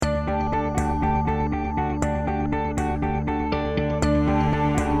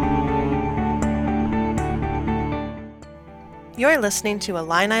You're listening to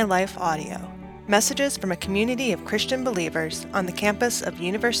Illini Life Audio, messages from a community of Christian believers on the campus of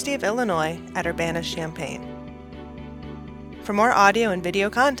University of Illinois at Urbana-Champaign. For more audio and video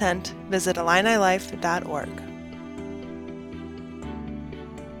content, visit IlliniLife.org.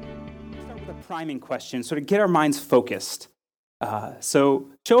 Start with a priming question, so to get our minds focused. So,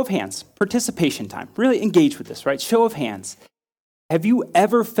 show of hands, participation time. Really engage with this, right? Show of hands. Have you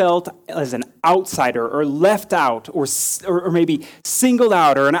ever felt as an outsider or left out or maybe singled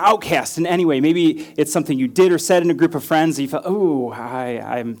out or an outcast in any way? Maybe it's something you did or said in a group of friends and you felt,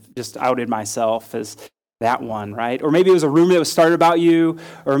 I'm just outed myself as that one, right? Or maybe it was a rumor that was started about you,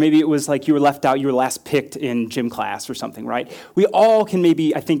 or maybe it was like you were left out, you were last picked in gym class or something, right? We all can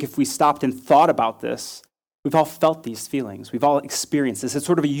maybe, I think if we stopped and thought about this, we've all felt these feelings. We've all experienced this. It's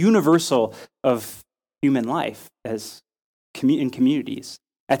sort of a universal of human life as in communities.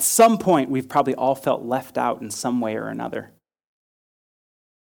 At some point, we've probably all felt left out in some way or another.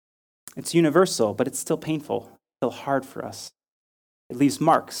 It's universal, but it's still painful, still hard for us. It leaves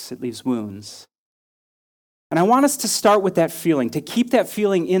marks, it leaves wounds. And I want us to start with that feeling, to keep that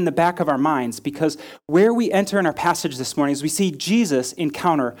feeling in the back of our minds, because where we enter in our passage this morning is we see Jesus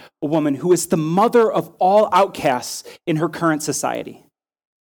encounter a woman who is the mother of all outcasts in her current society.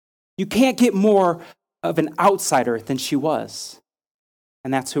 You can't get more of an outsider than she was.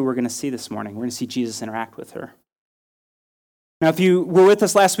 And that's who we're going to see this morning. We're going to see Jesus interact with her. Now, if you were with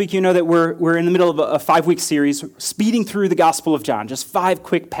us last week, you know that we're in the middle of a 5-week series, speeding through the Gospel of John, just 5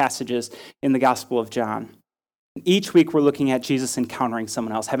 quick passages in the Gospel of John. Each week, we're looking at Jesus encountering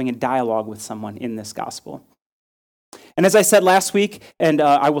someone else, having a dialogue with someone in this Gospel. And as I said last week, and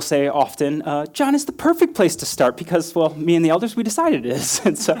I will say often, John is the perfect place to start because, well, me and the elders, we decided it is.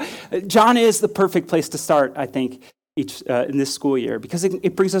 And so John is the perfect place to start, I think, in this school year because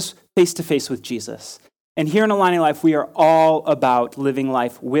it brings us face to face with Jesus. And here in Illini Life, we are all about living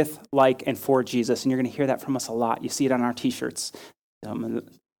life with, like, and for Jesus. And you're going to hear that from us a lot. You see it on our T-shirts. The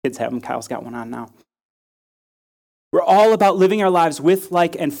kids have them. Kyle's got one on now. We're all about living our lives with,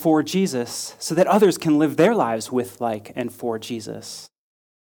 like, and for Jesus so that others can live their lives with, like, and for Jesus.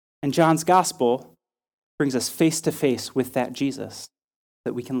 And John's gospel brings us face to face with that Jesus so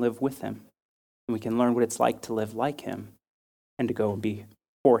that we can live with him and we can learn what it's like to live like him and to go and be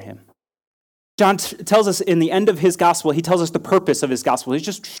for him. John tells us in the end of his gospel, he tells us the purpose of his gospel. He's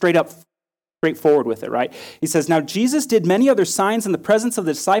just straightforward with it, right? He says, "Now Jesus did many other signs in the presence of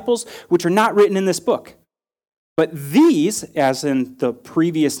the disciples which are not written in this book. But these, as in the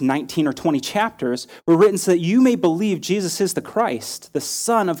previous 19 or 20 chapters, were written so that you may believe Jesus is the Christ, the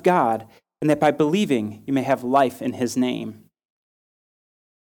Son of God, and that by believing you may have life in his name."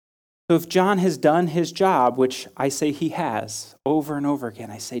 So if John has done his job, which I say he has over and over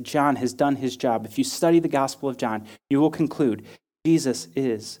again, I say John has done his job. If you study the Gospel of John, you will conclude Jesus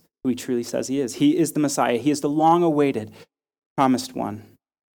is who he truly says he is. He is the Messiah. He is the long-awaited, promised one.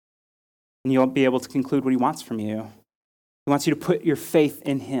 And you'll be able to conclude what he wants from you. He wants you to put your faith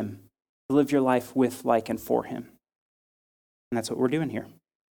in him, to live your life with, like, and for him. And that's what we're doing here.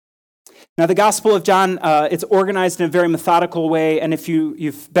 Now, the Gospel of John, it's organized in a very methodical way, and if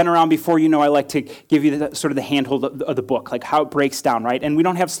you've been around before, you know I like to give you sort of the handhold of the book, like how it breaks down, right? And we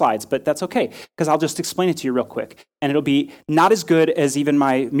don't have slides, but that's okay, because I'll just explain it to you real quick, and it'll be not as good as even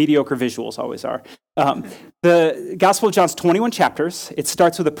my mediocre visuals always are. The Gospel of John's 21 chapters. It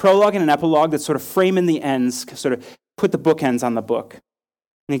starts with a prologue and an epilogue that sort of frame in the ends, sort of put the bookends on the book, and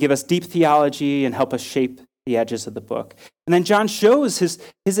they give us deep theology and help us shape the edges of the book. And then John shows his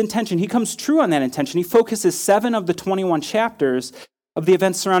intention. He comes true on that intention. He focuses 7 of the 21 chapters of the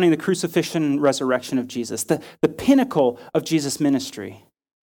events surrounding the crucifixion and resurrection of Jesus, the pinnacle of Jesus' ministry.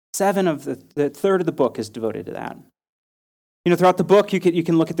 7 of the third of the book is devoted to that. You know, throughout the book, you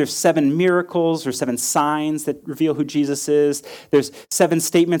can look at there's 7 miracles or 7 signs that reveal who Jesus is. There's 7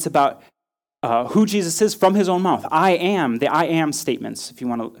 statements about who Jesus is from his own mouth. I am, the I am statements, if you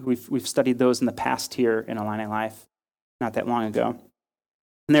want to, we've studied those in the past here in Illini Life, not that long ago.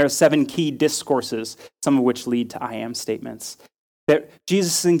 And there are 7 key discourses, some of which lead to I am statements. That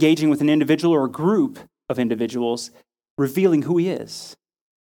Jesus is engaging with an individual or a group of individuals, revealing who he is.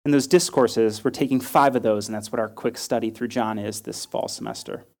 And those discourses, we're taking 5 of those, and that's what our quick study through John is this fall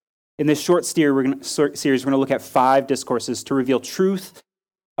semester. In this short series, we're going to look at 5 discourses to reveal truth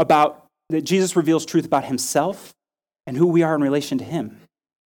about that Jesus reveals truth about himself and who we are in relation to him.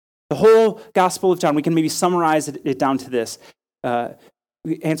 The whole Gospel of John, we can maybe summarize it down to this,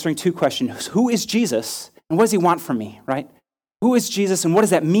 answering 2 questions. Who is Jesus and what does he want from me, right? Who is Jesus and what does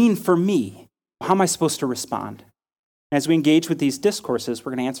that mean for me? How am I supposed to respond? And as we engage with these discourses,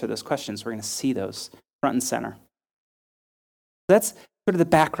 we're going to answer those questions. We're going to see those front and center. That's sort of the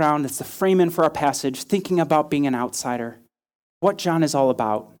background. It's the frame-in for our passage, thinking about being an outsider, what John is all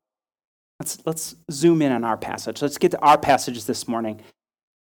about. Let's zoom in on our passage. Let's get to our passages this morning.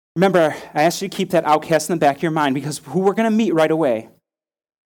 Remember, I asked you to keep that outcast in the back of your mind because who we're going to meet right away.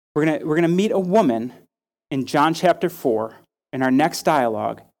 We're going to meet a woman in John chapter 4 in our next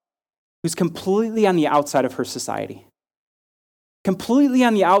dialogue who's completely on the outside of her society, completely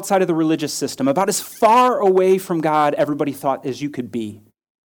on the outside of the religious system, about as far away from God everybody thought as you could be.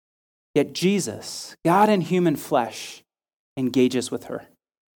 Yet Jesus, God in human flesh, engages with her,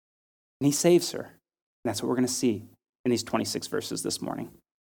 and he saves her. And that's what we're going to see in these 26 verses this morning.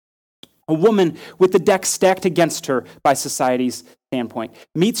 A woman with the deck stacked against her by society's standpoint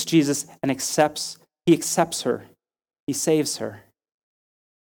meets Jesus and he accepts her. He saves her.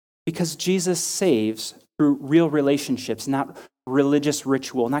 Because Jesus saves through real relationships, not religious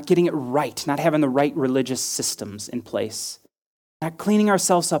ritual, not getting it right, not having the right religious systems in place, not cleaning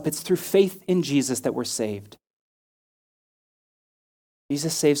ourselves up. It's through faith in Jesus that we're saved.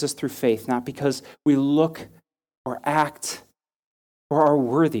 Jesus saves us through faith, not because we look or act or are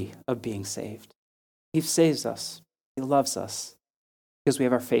worthy of being saved. He saves us. He loves us because we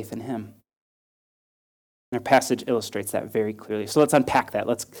have our faith in him. And our passage illustrates that very clearly. So let's unpack that.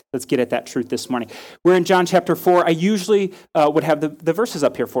 Let's get at that truth this morning. We're in John chapter 4. I usually would have the verses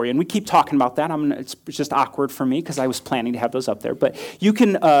up here for you, and we keep talking about that. It's just awkward for me because I was planning to have those up there. But you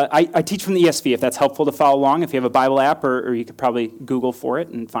can, I teach from the ESV if that's helpful to follow along. If you have a Bible app, or you could probably Google for it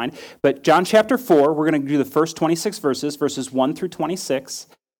and find it. But John chapter 4, we're going to do the first 26 verses 1 through 26.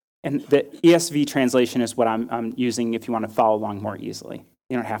 And the ESV translation is what I'm using if you want to follow along more easily.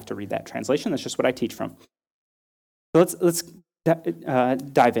 You don't have to read that translation. That's just what I teach from. So let's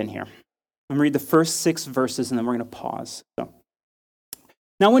dive in here. I'm going to read the first 6 verses, and then we're going to pause. So,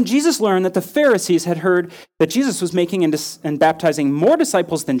 now when Jesus learned that the Pharisees had heard that Jesus was making and baptizing more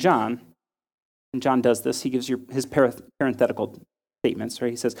disciples than John, and John does this, he gives his parenthetical statements,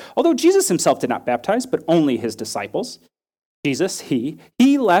 right? He says, although Jesus himself did not baptize, but only his disciples, Jesus, he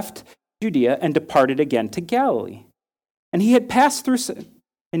left Judea and departed again to Galilee. And he had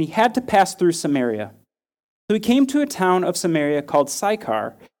to pass through Samaria. So he came to a town of Samaria called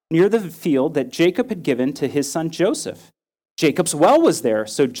Sychar, near the field that Jacob had given to his son Joseph. Jacob's well was there,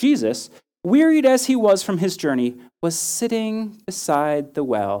 so Jesus, wearied as he was from his journey, was sitting beside the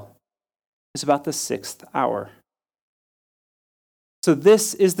well. It was about the 6th hour. So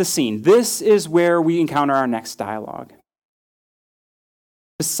this is the scene. This is where we encounter our next dialogue.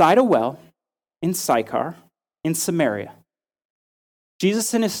 Beside a well in Sychar, in Samaria,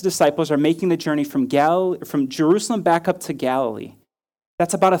 Jesus and his disciples are making the journey from Jerusalem back up to Galilee.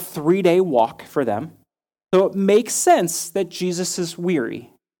 That's about a 3-day walk for them. So it makes sense that Jesus is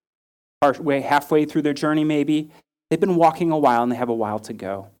weary. Halfway through their journey, maybe. They've been walking a while and they have a while to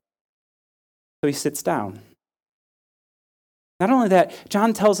go. So he sits down. Not only that,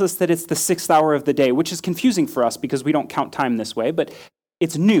 John tells us that it's the 6th hour of the day, which is confusing for us because we don't count time this way, but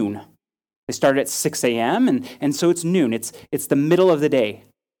it's noon. They started at 6 a.m., and so it's noon. It's the middle of the day.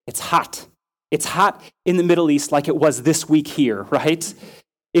 It's hot. It's hot in the Middle East like it was this week here, right?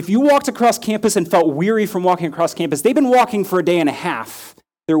 If you walked across campus and felt weary from walking across campus, they've been walking for a day and a half.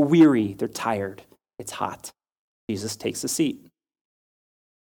 They're weary. They're tired. It's hot. Jesus takes a seat.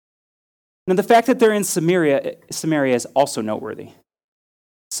 Now, the fact that they're in Samaria is also noteworthy.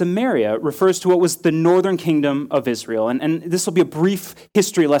 Samaria refers to what was the northern kingdom of Israel. And this will be a brief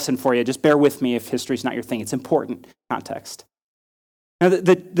history lesson for you. Just bear with me if history's not your thing. It's important context. Now,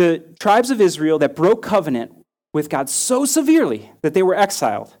 the tribes of Israel that broke covenant with God so severely that they were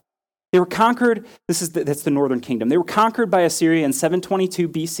exiled, they were conquered. That's the northern kingdom. They were conquered by Assyria in 722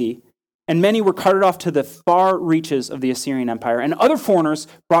 BC, and many were carted off to the far reaches of the Assyrian Empire, and other foreigners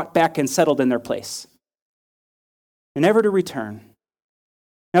brought back and settled in their place, never to return.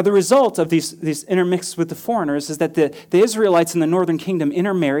 Now, the result of these intermixed with the foreigners is that the Israelites in the northern kingdom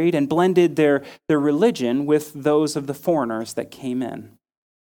intermarried and blended their religion with those of the foreigners that came in.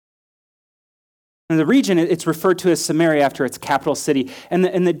 In the region, it's referred to as Samaria after its capital city. And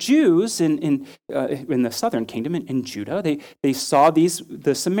the Jews in the southern kingdom, in Judah, they saw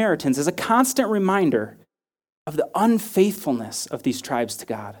the Samaritans as a constant reminder of the unfaithfulness of these tribes to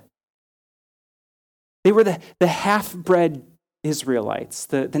God. They were the half-bred Israelites,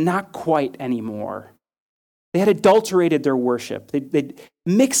 the not quite anymore. They had adulterated their worship. They'd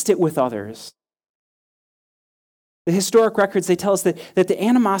mixed it with others. The historic records, they tell us that the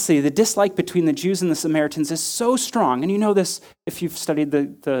animosity, the dislike between the Jews and the Samaritans is so strong, and you know this if you've studied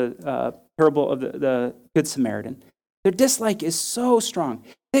the parable of the Good Samaritan. Their dislike is so strong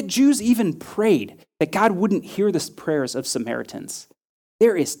that Jews even prayed that God wouldn't hear the prayers of Samaritans.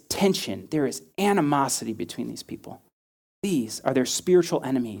 There is tension, there is animosity between these people. These are their spiritual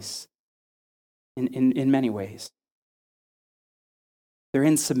enemies in many ways. They're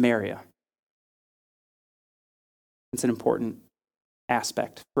in Samaria. It's an important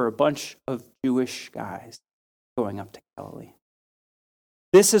aspect for a bunch of Jewish guys going up to Galilee.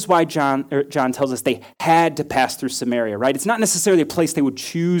 This is why John tells us they had to pass through Samaria, right? It's not necessarily a place they would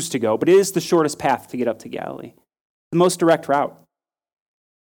choose to go, but it is the shortest path to get up to Galilee, the most direct route.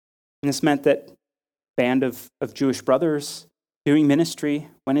 And this meant that a band of Jewish brothers doing ministry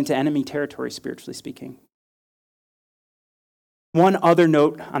went into enemy territory, spiritually speaking. One other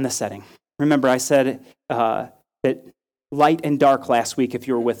note on the setting. Remember, I said that light and dark last week, if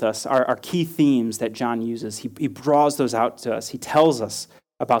you were with us, are key themes that John uses. He draws those out to us. He tells us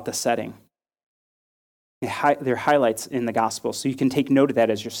about the setting. They're highlights in the gospel, so you can take note of that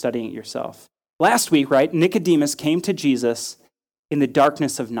as you're studying it yourself. Last week, right, Nicodemus came to Jesus in the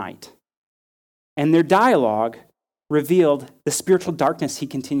darkness of night. And their dialogue revealed the spiritual darkness he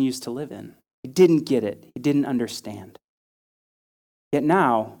continues to live in. He didn't get it. He didn't understand. Yet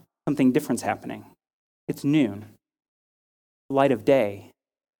now, something different's happening. It's noon. Light of day.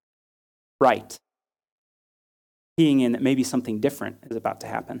 Bright. Keying in that maybe something different is about to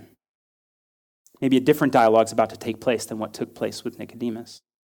happen. Maybe a different dialogue is about to take place than what took place with Nicodemus.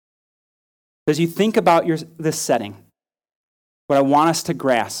 As you think about this setting, what I want us to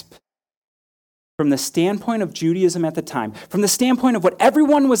grasp from the standpoint of Judaism at the time, from the standpoint of what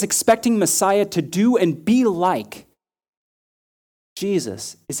everyone was expecting Messiah to do and be like,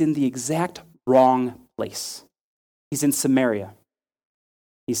 Jesus is in the exact wrong place. He's in Samaria.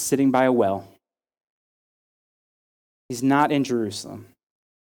 He's sitting by a well. He's not in Jerusalem.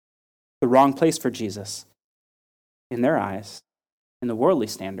 The wrong place for Jesus in their eyes, in the worldly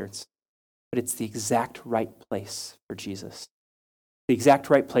standards, but it's the exact right place for Jesus. The exact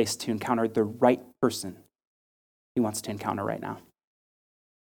right place to encounter the right person he wants to encounter right now.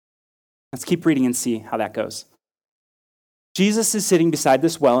 Let's keep reading and see how that goes. Jesus is sitting beside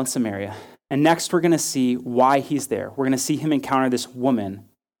this well in Samaria, and next we're going to see why he's there. We're going to see him encounter this woman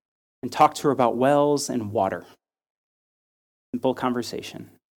and talk to her about wells and water. Simple conversation.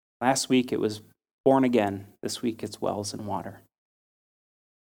 Last week it was born again. This week it's wells and water.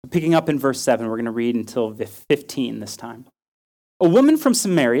 Picking up in verse 7, we're going to read until 15 this time. A woman from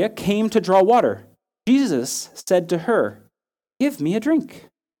Samaria came to draw water. Jesus said to her, "Give me a drink."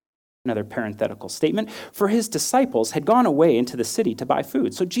 Another parenthetical statement, for his disciples had gone away into the city to buy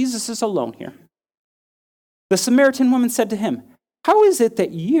food. So Jesus is alone here. The Samaritan woman said to him, "How is it that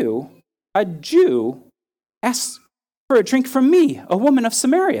you, a Jew, ask for a drink from me, a woman of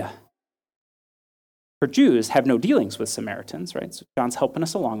Samaria?" For Jews have no dealings with Samaritans, right? So John's helping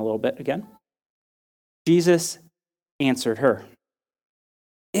us along a little bit again. Jesus answered her,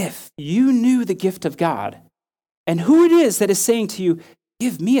 "If you knew the gift of God and who it is that is saying to you,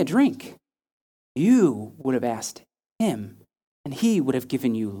 'Give me a drink,' you would have asked him, and he would have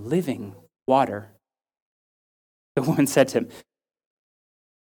given you living water." The woman said to him,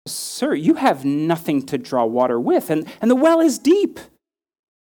 "Sir, you have nothing to draw water with, and the well is deep.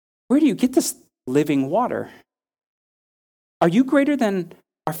 Where do you get this living water? Are you greater than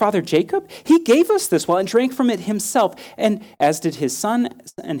our father Jacob? He gave us this well and drank from it himself, and as did his son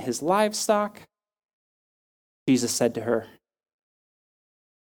and his livestock." Jesus said to her,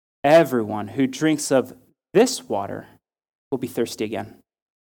 "Everyone who drinks of this water will be thirsty again.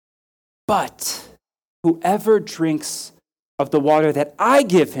 But whoever drinks of the water that I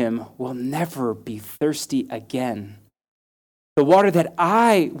give him will never be thirsty again. The water that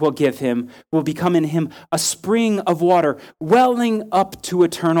I will give him will become in him a spring of water, welling up to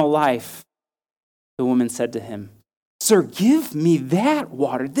eternal life." The woman said to him, "Sir, give me that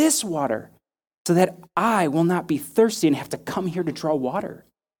water, this water, so that I will not be thirsty and have to come here to draw water."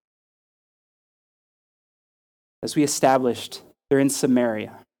 As we established, they're in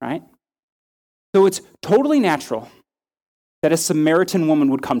Samaria, right? So it's totally natural that a Samaritan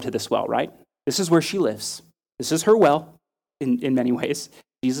woman would come to this well, right? This is where she lives. This is her well in many ways.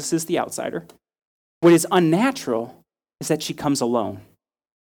 Jesus is the outsider. What is unnatural is that she comes alone.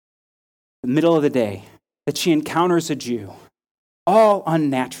 In the middle of the day, that she encounters a Jew. All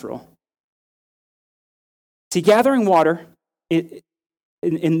unnatural. See, gathering water,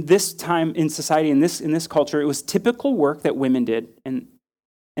 in this time in society, in this culture, it was typical work that women did, and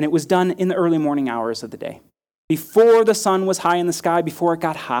it was done in the early morning hours of the day. Before the sun was high in the sky, before it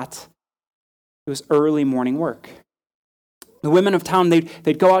got hot, it was early morning work. The women of town,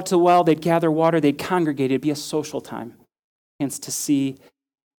 they'd go out to the well, they'd gather water, they'd congregate, it'd be a social time. Chance to see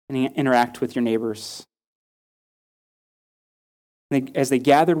and interact with your neighbors. As they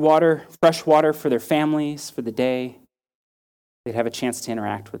gathered water, fresh water for their families, for the day, they'd have a chance to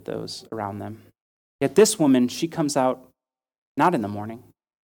interact with those around them. Yet this woman, she comes out not in the morning,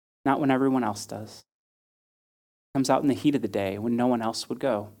 not when everyone else does. Comes out in the heat of the day when no one else would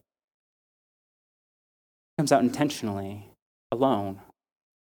go. Comes out intentionally, alone,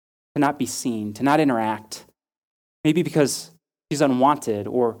 to not be seen, to not interact. Maybe because she's unwanted,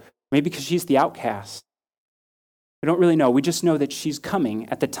 or maybe because she's the outcast. We don't really know. We just know that she's coming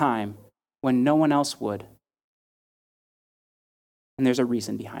at the time when no one else would. And there's a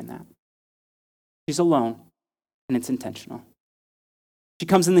reason behind that. She's alone, and it's intentional. She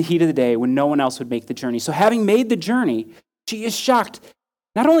comes in the heat of the day when no one else would make the journey. So having made the journey, she is shocked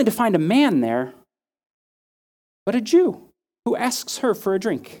not only to find a man there, but a Jew who asks her for a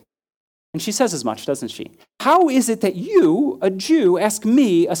drink. And she says as much, doesn't she? How is it that you, a Jew, ask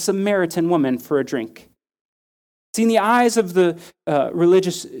me, a Samaritan woman, for a drink? See, in the eyes of the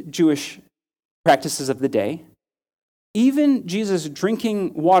religious Jewish practices of the day, even Jesus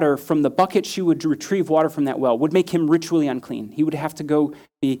drinking water from the bucket she would retrieve water from that well would make him ritually unclean. He would have to go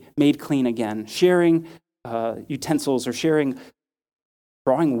be made clean again. Sharing utensils or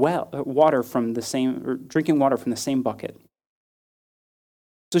drawing water from the same, or drinking water from the same bucket.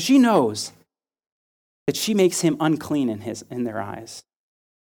 So she knows that she makes him unclean in their eyes.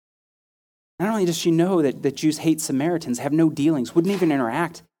 Not only does she know that Jews hate Samaritans, have no dealings, wouldn't even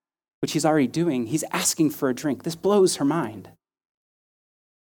interact, which he's already doing, he's asking for a drink. This blows her mind.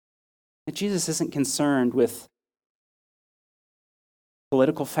 That Jesus isn't concerned with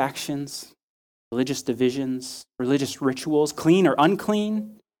political factions, religious divisions, religious rituals, clean or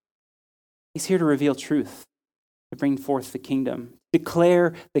unclean. He's here to reveal truth, to bring forth the kingdom,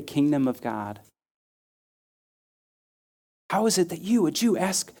 declare the kingdom of God. How is it that you, a Jew,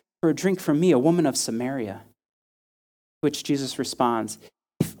 ask for a drink from me, a woman of Samaria? To which Jesus responds,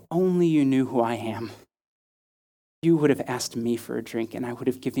 if only you knew who I am, you would have asked me for a drink and I would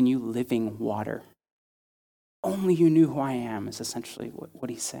have given you living water. Only you knew who I am is essentially what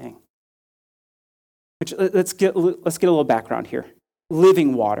he's saying. Let's get a little background here.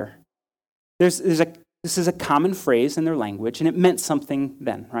 Living water. This is a common phrase in their language, and it meant something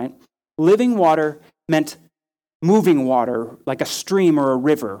then, right? Living water meant moving water, like a stream or a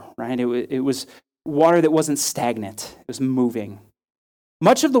river, right? It was water that wasn't stagnant. It was moving.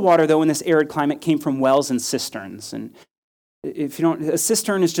 Much of the water, though, in this arid climate came from wells and cisterns. And if you don't, a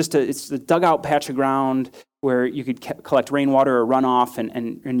cistern is it's a dugout patch of ground where you could collect rainwater or runoff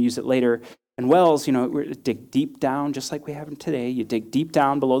and use it later. And wells, dig deep down, just like we have them today. You dig deep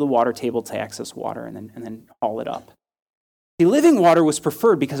down below the water table to access water and then haul it up. The living water was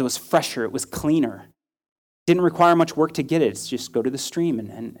preferred because it was fresher, it was cleaner. Didn't require much work to get it. It's just go to the stream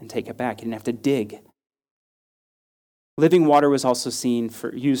and take it back. You didn't have to dig. Living water was also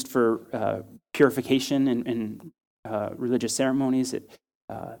used for purification in religious ceremonies.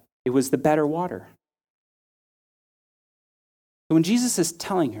 It was the better water. So when Jesus is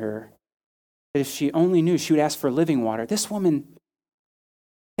telling her that if she only knew, she would ask for living water, this woman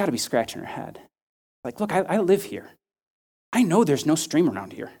got to be scratching her head. Like, look, I live here. I know there's no stream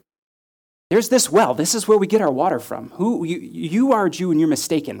around here. There's this well. This is where we get our water from. You are a Jew and you're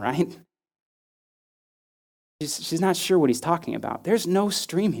mistaken, right? She's not sure what he's talking about. There's no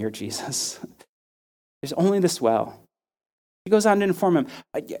stream here, Jesus. There's only this well. He goes on to inform him,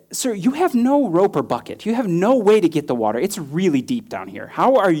 sir, you have no rope or bucket. You have no way to get the water. It's really deep down here.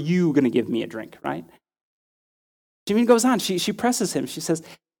 How are you going to give me a drink, right? She goes on. She presses him. She says,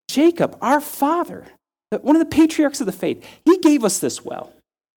 Jacob, our father, one of the patriarchs of the faith, he gave us this well.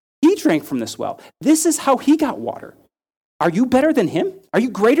 He drank from this well. This is how he got water. Are you better than him? Are you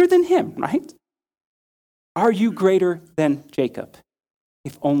greater than him, right? Are you greater than Jacob?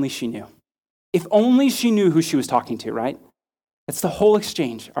 If only she knew. If only she knew who she was talking to, right? That's the whole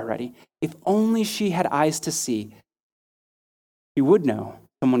exchange already. If only she had eyes to see, she would know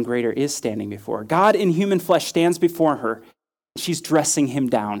someone greater is standing before her. God in human flesh stands before her. She's dressing him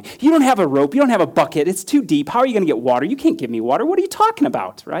down. You don't have a rope. You don't have a bucket. It's too deep. How are you going to get water? You can't give me water. What are you talking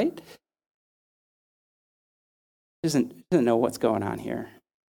about, right? Doesn't know what's going on here.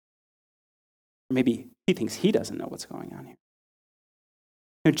 Or maybe he thinks he doesn't know what's going on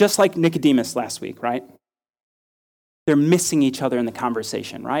here. Just like Nicodemus last week, right? They're missing each other in the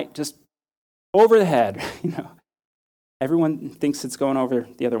conversation, right? Just over the head, Everyone thinks it's going over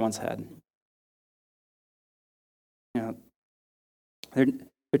the other one's head.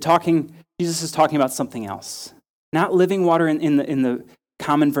 They're talking, Jesus is talking about something else. Not living water in the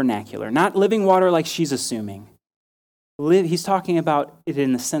common vernacular. Not living water like she's assuming. He's talking about it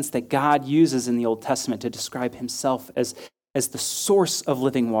in the sense that God uses in the Old Testament to describe himself as the source of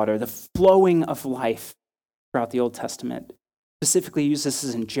living water, the flowing of life throughout the Old Testament. Specifically, he uses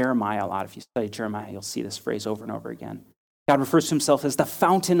this in Jeremiah a lot. If you study Jeremiah, you'll see this phrase over and over again. God refers to himself as the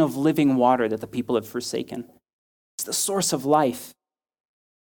fountain of living water that the people have forsaken. It's the source of life.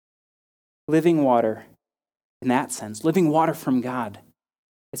 Living water, in that sense, living water from God.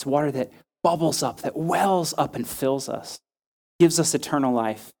 It's water that bubbles up, that wells up and fills us, gives us eternal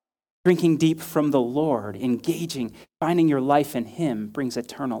life. Drinking deep from the Lord, engaging, finding your life in him brings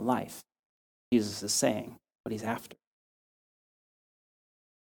eternal life. Jesus is saying what he's after.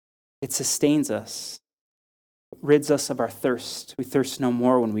 It sustains us, rids us of our thirst. We thirst no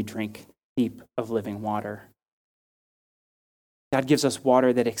more when we drink deep of living water. God gives us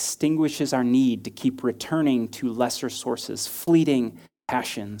water that extinguishes our need to keep returning to lesser sources, fleeting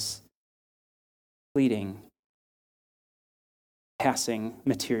passions, fleeting, passing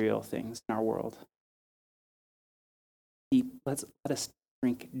material things in our world. Let us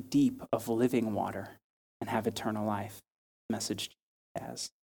drink deep of living water and have eternal life. The message has.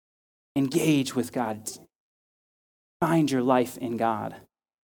 Engage with God. Find your life in God.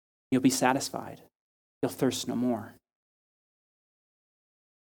 You'll be satisfied. You'll thirst no more.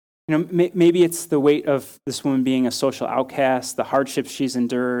 You know, maybe it's the weight of this woman being a social outcast, the hardships she's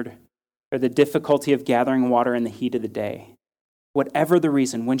endured, or the difficulty of gathering water in the heat of the day. Whatever the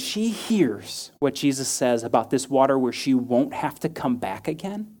reason, when she hears what Jesus says about this water where she won't have to come back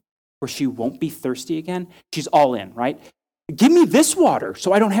again, where she won't be thirsty again, she's all in, right? Give me this water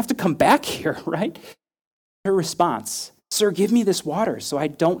so I don't have to come back here, right? Her response, sir, give me this water so I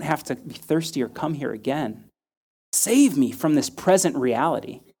don't have to be thirsty or come here again. Save me from this present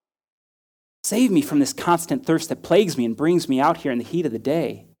reality. Save me from this constant thirst that plagues me and brings me out here in the heat of the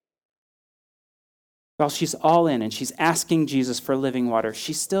day. While she's all in and she's asking Jesus for living water,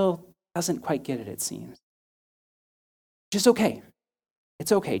 she still doesn't quite get it, it seems. Just okay.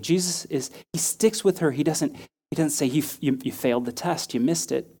 It's okay. Jesus he sticks with her. He doesn't say, you failed the test, you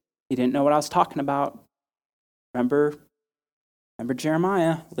missed it. You didn't know what I was talking about. Remember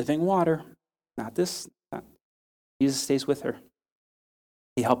Jeremiah, living water. Not this. Jesus stays with her.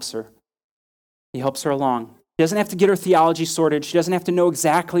 He helps her. He helps her along. She doesn't have to get her theology sorted. She doesn't have to know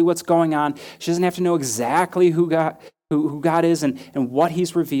exactly what's going on. She doesn't have to know exactly who God is and what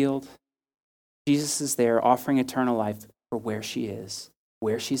he's revealed. Jesus is there offering eternal life for where she is,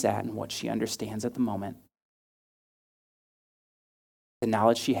 where she's at, and what she understands at the moment. The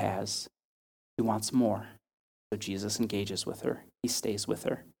knowledge she has, she wants more. So Jesus engages with her. He stays with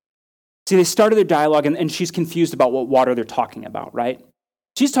her. See, they started their dialogue, and she's confused about what water they're talking about, right?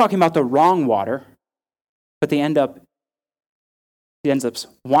 She's talking about the wrong water, but she ends up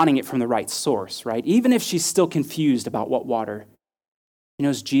wanting it from the right source, right? Even if she's still confused about what water, she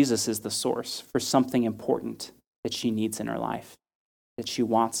knows Jesus is the source for something important that she needs in her life, that she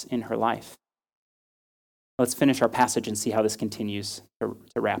wants in her life. Let's finish our passage and see how this continues to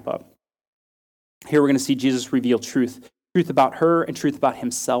wrap up. Here we're going to see Jesus reveal truth about her and truth about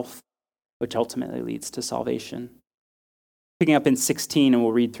himself, which ultimately leads to salvation. Picking up in 16, and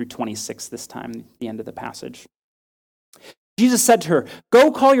we'll read through 26 this time, the end of the passage. Jesus said to her,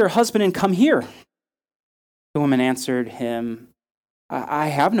 "Go call your husband and come here." The woman answered him, I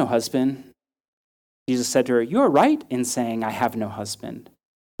have no husband." Jesus said to her, "You are right in saying, 'I have no husband,'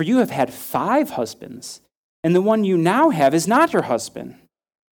 for you have had 5 husbands, and the one you now have is not your husband.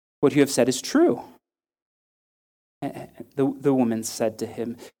 What you have said is true." The woman said to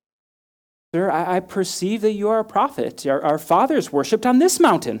him, "Sir, I perceive that you are a prophet. Our fathers worshipped on this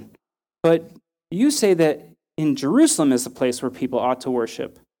mountain, but you say that in Jerusalem is the place where people ought to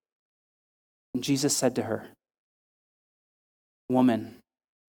worship." And Jesus said to her, "Woman,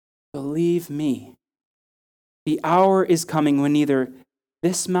 believe me, the hour is coming when neither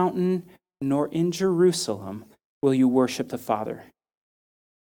this mountain nor in Jerusalem will you worship the Father.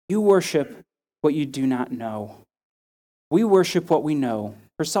 You worship what you do not know. We worship what we know,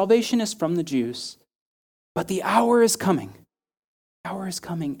 for salvation is from the Jews. But the hour is coming. The hour is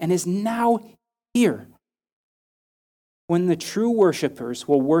coming and is now here when the true worshipers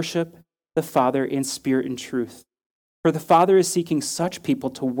will worship the Father in spirit and truth. For the Father is seeking such people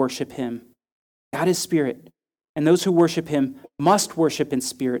to worship him. God is spirit, and those who worship him must worship in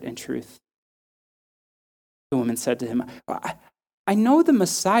spirit and truth." The woman said to him, I know the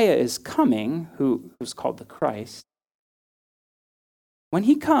Messiah is coming, who's called the Christ. When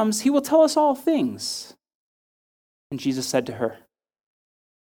he comes, he will tell us all things. And Jesus said to her,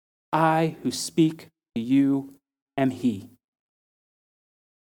 I who speak to you am he.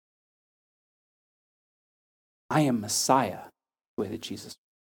 I am Messiah, the way that Jesus.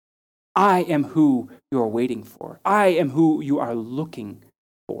 I am who you are waiting for. I am who you are looking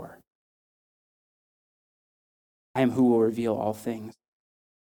for. I am who will reveal all things.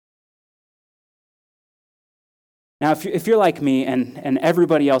 Now, if you're like me and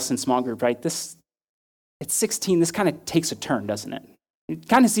everybody else in small group, right, at 16, this kind of takes a turn, doesn't it? It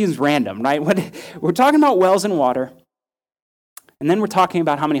kind of seems random, right? We're talking about wells and water, and then we're talking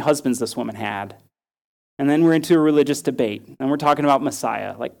about how many husbands this woman had, and then we're into a religious debate, and we're talking about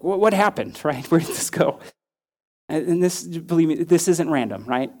Messiah. Like, what happened, right? Where did this go? And this, believe me, this isn't random,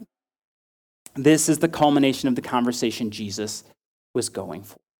 right? This is the culmination of the conversation Jesus was going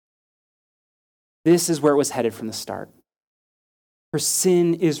for. This is where it was headed from the start. Her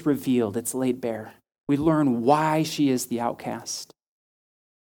sin is revealed. It's laid bare. We learn why she is the outcast.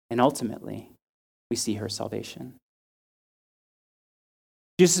 And ultimately, we see her salvation.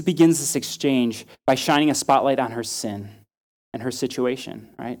 Jesus begins this exchange by shining a spotlight on her sin and her situation,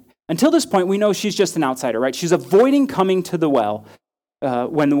 right? Until this point, we know she's just an outsider, right? She's avoiding coming to the well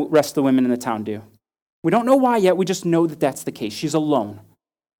when the rest of the women in the town do. We don't know why yet. We just know that that's the case. She's alone.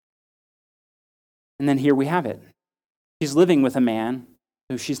 And then here we have it. She's living with a man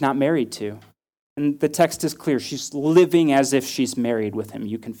who she's not married to. And the text is clear. She's living as if she's married with him.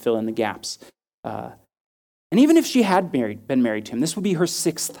 You can fill in the gaps. And even if she had been married to him, this would be her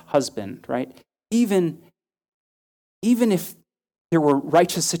sixth husband, right? Even if there were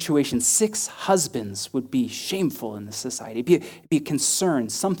righteous situations, 6 husbands would be shameful in this society. It'd be a concern.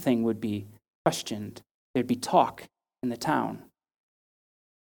 Something would be questioned. There'd be talk in the town.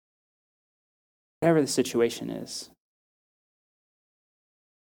 Whatever the situation is,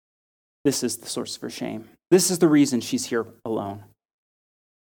 this is the source of her shame. This is the reason she's here alone.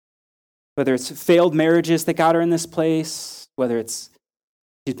 Whether it's failed marriages that got her in this place, whether it's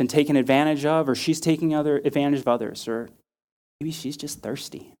she's been taken advantage of, or she's taking advantage of others, or maybe she's just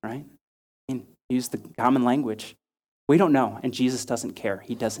thirsty, right? I mean, use the common language. We don't know, and Jesus doesn't care.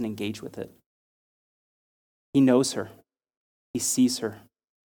 He doesn't engage with it. He knows her. He sees her.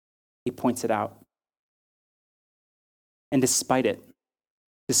 He points it out. And despite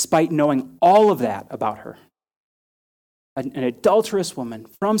knowing all of that about her, an adulterous woman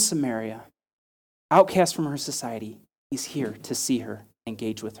from Samaria, outcast from her society, he's here to see her,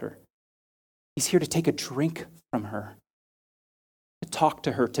 engage with her. He's here to take a drink from her, to talk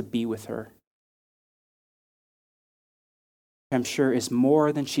to her, to be with her. I'm sure is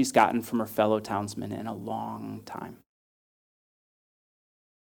more than she's gotten from her fellow townsmen in a long time.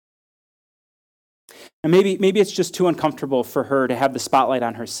 And maybe it's just too uncomfortable for her to have the spotlight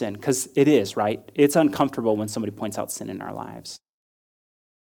on her sin, because it is, right? It's uncomfortable when somebody points out sin in our lives.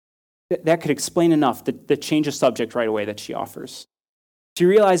 That could explain enough the change of subject right away that she offers. She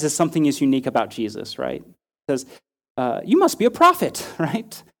realizes something is unique about Jesus, right? Says, you must be a prophet,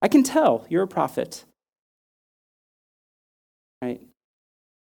 right? I can tell you're a prophet, right?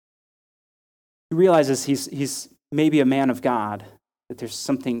 She realizes he's maybe a man of God, that there's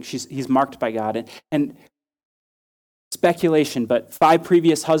something, he's marked by God. And speculation, but 5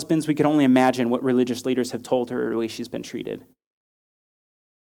 previous husbands, we can only imagine what religious leaders have told her the way she's been treated.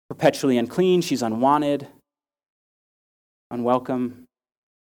 Perpetually unclean, she's unwanted, unwelcome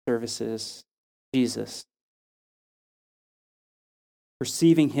services. Jesus,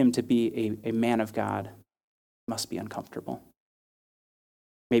 perceiving him to be a man of God, must be uncomfortable.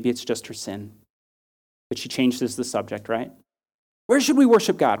 Maybe it's just her sin, but she changes the subject, right? Where should we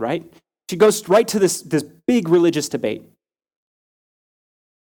worship God, right? She goes right to this big religious debate.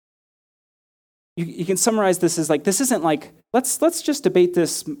 You can summarize this as like, this isn't like, let's just debate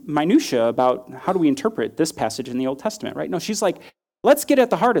this minutia about how do we interpret this passage in the Old Testament, right? No, she's like, let's get at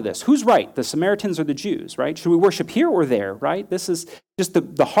the heart of this. Who's right, the Samaritans or the Jews, right? Should we worship here or there, right? This is just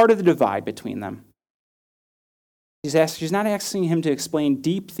the heart of the divide between them. She's not asking him to explain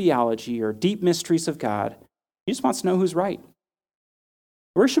deep theology or deep mysteries of God. She just wants to know who's right.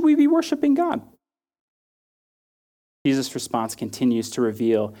 Where should we be worshiping God? Jesus' response continues to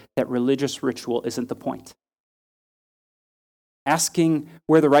reveal that religious ritual isn't the point. Asking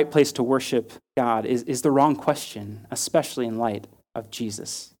where the right place to worship God is the wrong question, especially in light of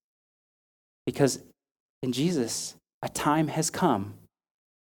Jesus. Because in Jesus, a time has come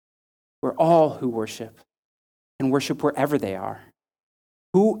where all who worship can worship wherever they are.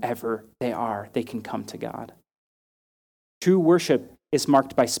 Whoever they are, they can come to God. True worship is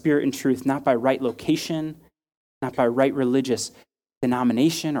marked by spirit and truth, not by right location, not by right religious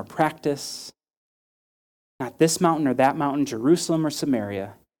denomination or practice, not this mountain or that mountain, Jerusalem or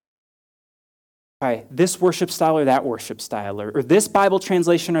Samaria, by this worship style or that worship style, or this Bible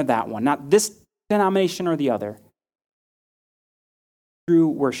translation or that one, not this denomination or the other. True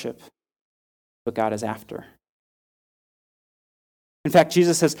worship, what God is after. In fact,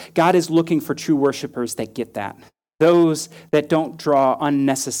 Jesus says God is looking for true worshipers that get that. Those that don't draw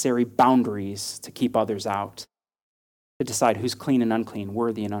unnecessary boundaries to keep others out, to decide who's clean and unclean,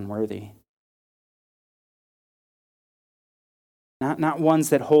 worthy and unworthy. Not ones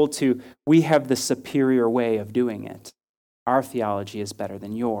that hold to, we have the superior way of doing it. Our theology is better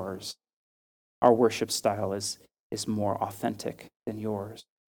than yours. Our worship style is more authentic than yours.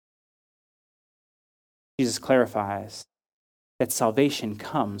 Jesus clarifies that salvation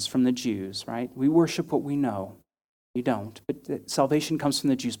comes from the Jews, right? We worship what we know. You don't. But salvation comes from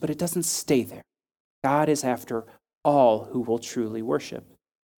the Jews, but it doesn't stay there. God is after all who will truly worship.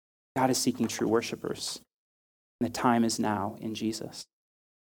 God is seeking true worshipers. And the time is now in Jesus.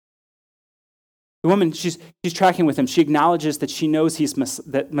 The woman, she's tracking with him. She acknowledges that she knows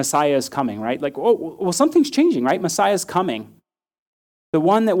that Messiah is coming, right? Like, oh, well, something's changing, right? Messiah is coming. The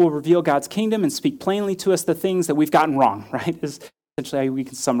one that will reveal God's kingdom and speak plainly to us the things that we've gotten wrong, right? Is essentially how we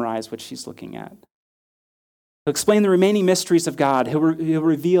can summarize what she's looking at. He'll explain the remaining mysteries of God. He'll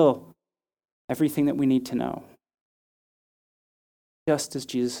reveal everything that we need to know. Just as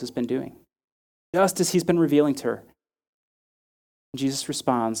Jesus has been doing. Just as he's been revealing to her. And Jesus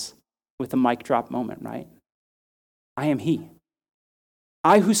responds with a mic drop moment, right? I am he.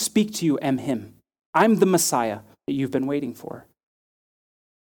 I who speak to you am him. I'm the Messiah that you've been waiting for.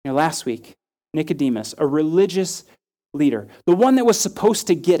 Last week, Nicodemus, a religious leader, the one that was supposed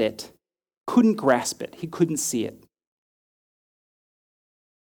to get it, couldn't grasp it. He couldn't see it.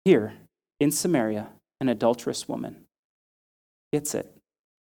 Here, in Samaria, an adulterous woman gets it.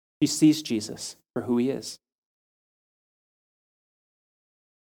 She sees Jesus for who he is.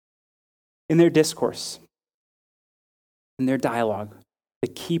 In their discourse, in their dialogue, the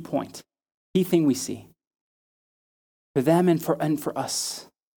key point, key thing we see, for them and for us,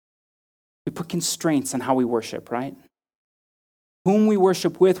 we put constraints on how we worship, right? Whom we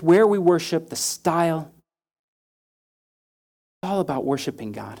worship with, where we worship, the style. It's all about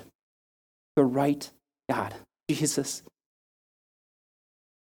worshiping God, the right God, Jesus.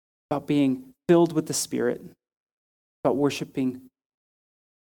 About being filled with the Spirit, about worshiping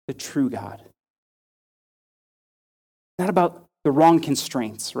the true God. Not about the wrong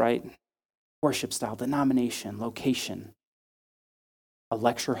constraints, right? Worship style, denomination, location, a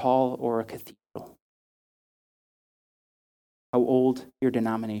lecture hall or a cathedral. How old your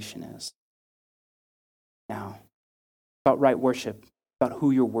denomination is. Now, about right worship, about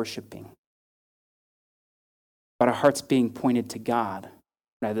who you're worshiping. About our hearts being pointed to God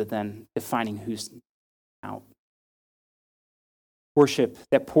rather than defining who's out. Worship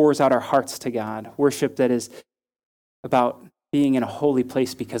that pours out our hearts to God. Worship that is about being in a holy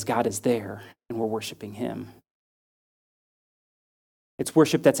place because God is there and we're worshiping him. It's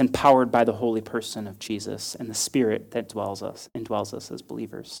worship that's empowered by the holy person of Jesus and the Spirit that indwells us as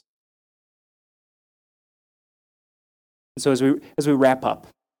believers. And so as we wrap up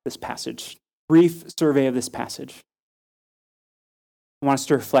this passage, brief survey of this passage, I want us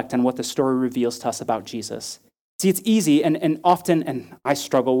to reflect on what the story reveals to us about Jesus. See, it's easy, and often, and I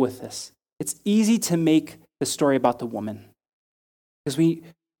struggle with this, it's easy to make the story about the woman because we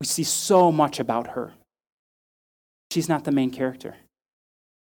see so much about her. She's not the main character.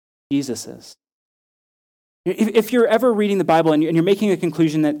 Jesus is. If you're ever reading the Bible and you're making a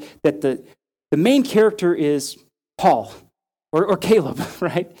conclusion that the main character is Paul or Caleb,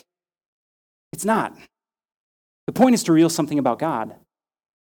 right? It's not. The point is to reveal something about God.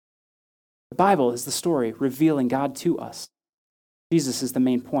 The Bible is the story revealing God to us. Jesus is the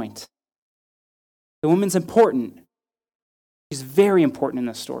main point. The woman's important. She's very important in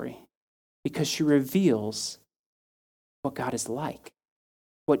this story because she reveals what God is like,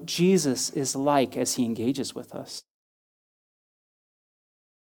 what Jesus is like as he engages with us.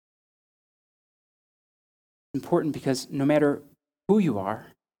 It's important because no matter who you are,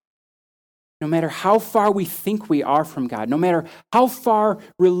 no matter how far we think we are from God, no matter how far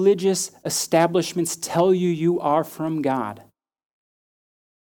religious establishments tell you are from God,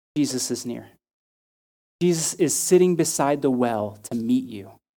 Jesus is near. Jesus is sitting beside the well to meet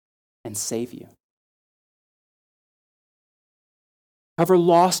you and save you. However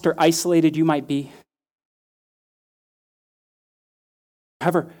lost or isolated you might be,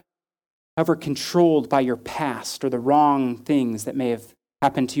 however controlled by your past or the wrong things that may have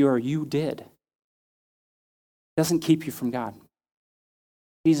happened to you or you did, doesn't keep you from God.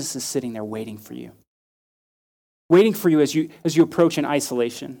 Jesus is sitting there waiting for you. Waiting for you as you approach in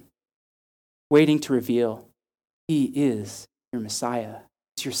isolation. Waiting to reveal he is your Messiah.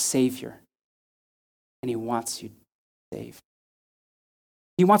 He's your Savior. and he wants you saved.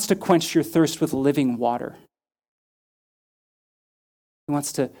 He wants to quench your thirst with living water. He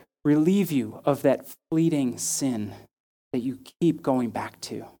wants to relieve you of that fleeting sin that you keep going back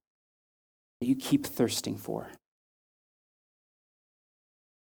to, that you keep thirsting for.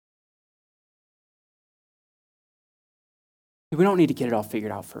 We don't need to get it all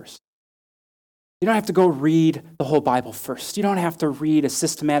figured out first. You don't have to go read the whole Bible first. You don't have to read a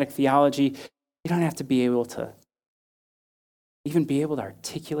systematic theology. You don't have to be able to even be able to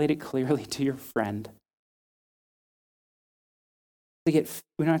articulate it clearly to your friend. We don't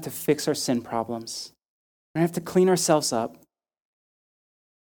have to fix our sin problems. We don't have to clean ourselves up. We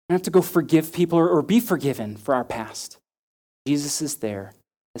don't have to go forgive people or be forgiven for our past. Jesus is there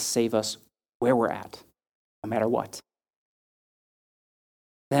to save us where we're at, no matter what.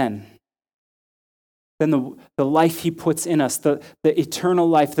 Then the life he puts in us, the eternal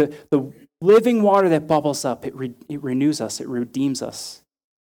life, the living water that bubbles up, it renews us, it redeems us,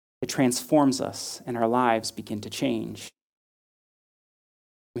 it transforms us, and our lives begin to change.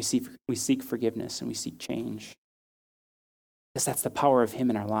 We seek forgiveness and we seek change. Because that's the power of him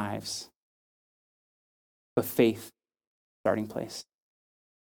in our lives. But faith, starting place.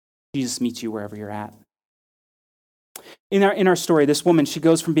 Jesus meets you wherever you're at. In our story, this woman, she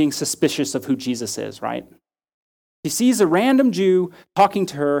goes from being suspicious of who Jesus is, right? She sees a random Jew talking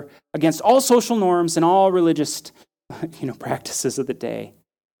to her against all social norms and all religious, practices of the day.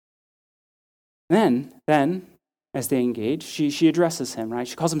 Then, as they engage, she addresses him, right?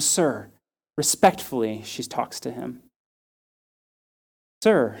 She calls him sir. Respectfully, she talks to him.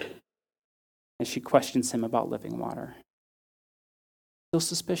 Sir, as she questions him about living water. Still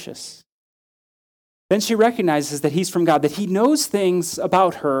suspicious. Then she recognizes that he's from God, that he knows things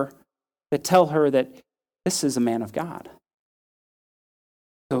about her that tell her that this is a man of God.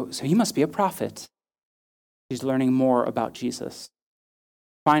 So he must be a prophet. She's learning more about Jesus.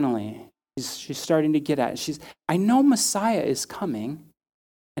 Finally, she's starting to get at it. I know Messiah is coming,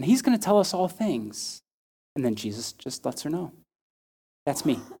 and he's going to tell us all things. And then Jesus just lets her know. That's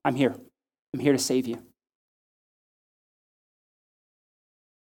me. I'm here. I'm here to save you.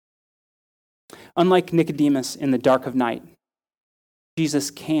 Unlike Nicodemus in the dark of night, Jesus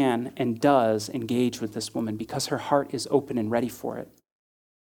can and does engage with this woman because her heart is open and ready for it.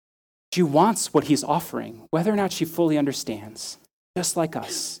 She wants what he's offering, whether or not she fully understands, just like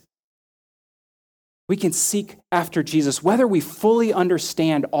us. We can seek after Jesus, whether we fully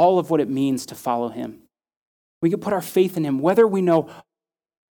understand all of what it means to follow him. We can put our faith in him, whether we know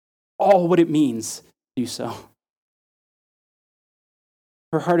all what it means to do so.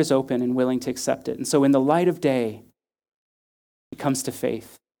 Her heart is open and willing to accept it. And so in the light of day, she comes to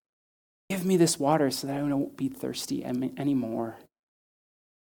faith. Give me this water so that I won't be thirsty anymore.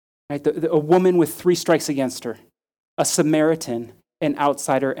 Right? A woman with 3 strikes against her, a Samaritan, an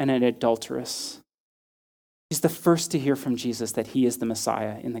outsider, and an adulteress. She's the first to hear from Jesus that he is the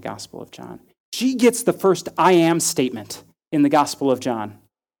Messiah in the Gospel of John. She gets the first I am statement in the Gospel of John.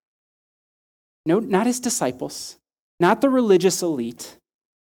 No, not his disciples, not the religious elite.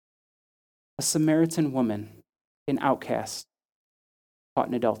 A Samaritan woman, an outcast, caught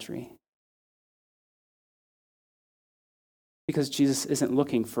in adultery. Because Jesus isn't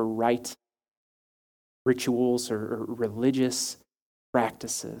looking for right rituals or religious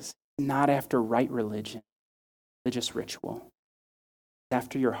practices. Not after right religion, religious ritual. It's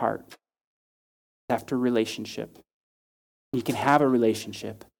after your heart. It's after relationship. You can have a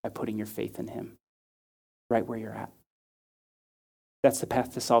relationship by putting your faith in him, right where you're at. That's the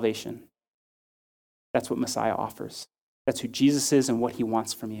path to salvation. That's what Messiah offers. That's who Jesus is and what he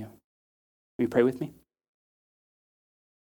wants from you. Will you pray with me?